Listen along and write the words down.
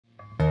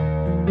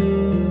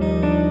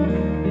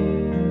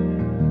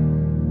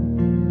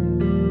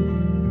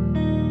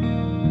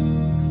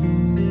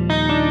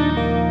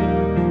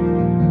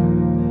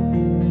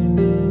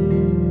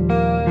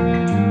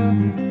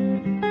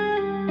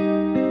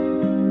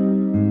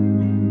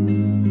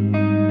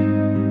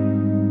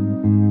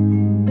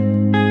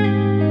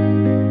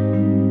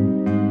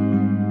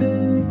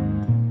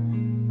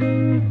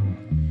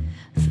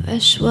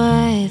fresh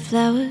white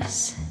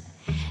flowers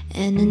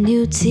and a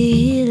new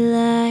tea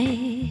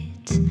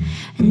light,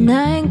 and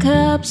 9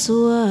 cups of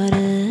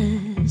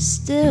water,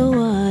 still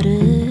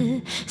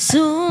water.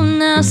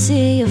 Soon I'll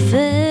see your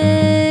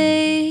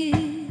face.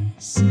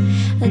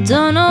 I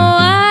don't know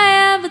why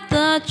I ever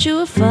thought you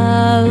were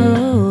far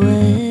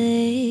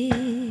away.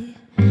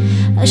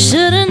 I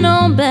should've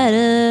known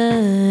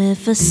better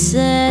if I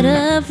set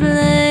a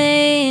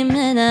flame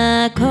and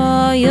I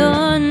call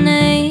your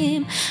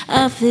name.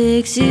 I'll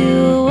fix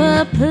you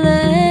a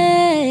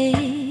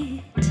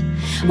plate.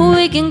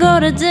 We can go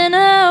to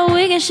dinner,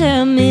 we can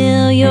share a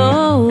meal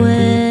your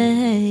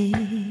way,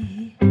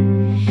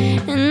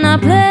 and I'll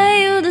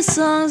play you the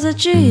songs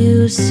that you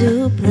used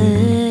to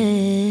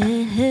play.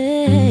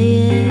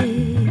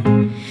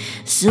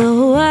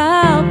 So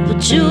I'll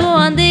put you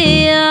on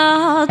the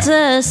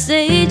altar,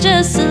 stay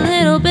just a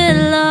little bit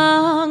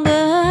longer.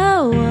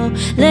 I'll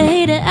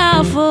lay it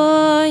out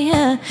for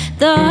you.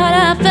 Thought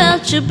I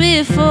felt you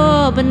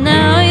before, but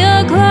now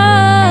you're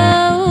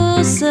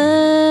closer,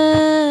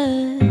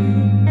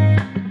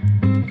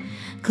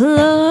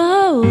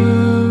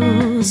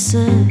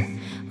 closer.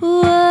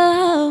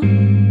 Whoa.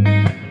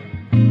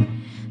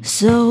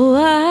 So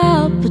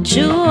I'll put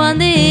you on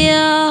the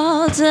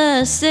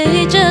altar,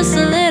 stay just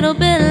a little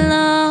bit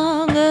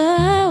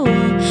longer.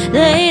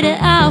 Laid it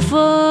out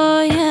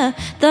for you.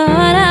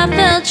 Thought I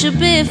felt you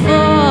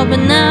before, but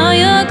now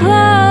you're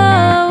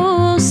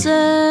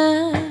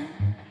closer,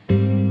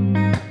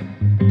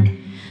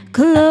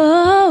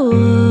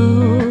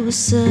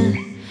 closer.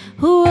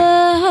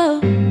 Whoa,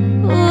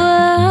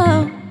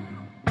 whoa.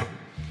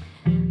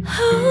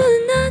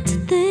 Holding on to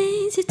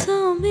things you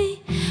told me,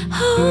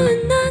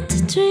 holding on to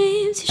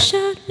dreams you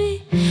showed me,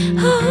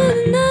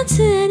 holding on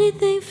to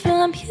anything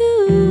from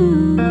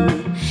you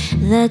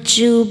that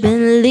you've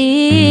been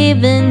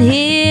leaving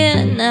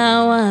here.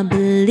 Now I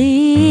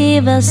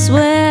believe, I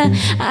swear,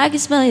 I can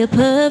smell your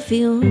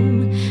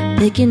perfume,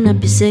 picking up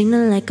your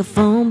signal like a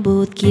phone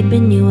booth,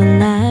 keeping you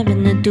alive.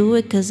 And I do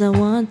it cause I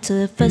want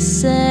to. If I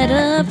set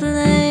a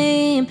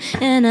flame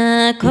and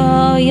I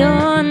call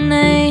your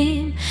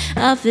name,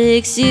 I'll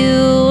fix you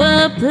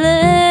a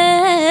plate.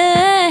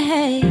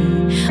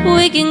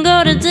 We can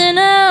go to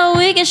dinner,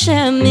 we can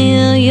share a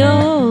meal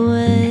your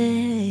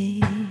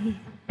way,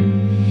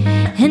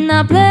 and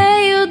I'll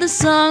play you the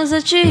songs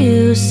that you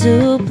used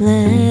to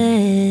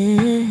play.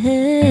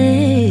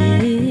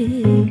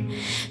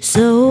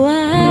 So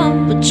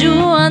I'll put you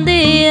on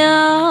the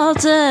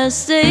altar,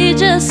 stay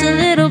just a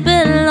little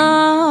bit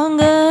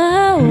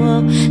longer.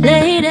 Whoa,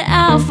 laid it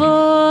out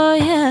for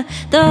you.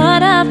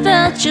 Thought I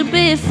felt you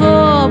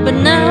before, but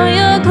now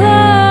you're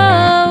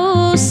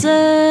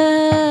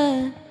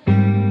closer,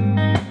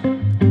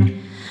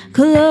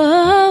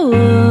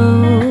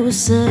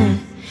 closer.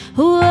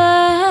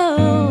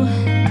 Whoa.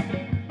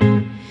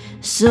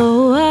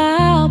 So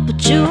I'll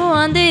put you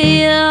on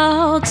the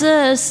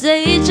altar,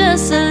 stay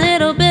just a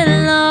little bit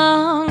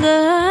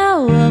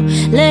longer. Whoa,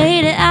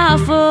 laid it out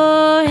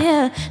for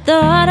you.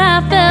 Thought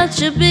I felt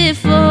you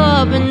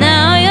before, but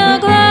now you're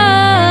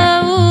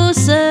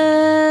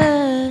closer,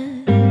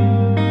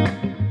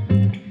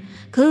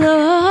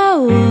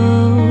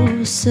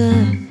 closer.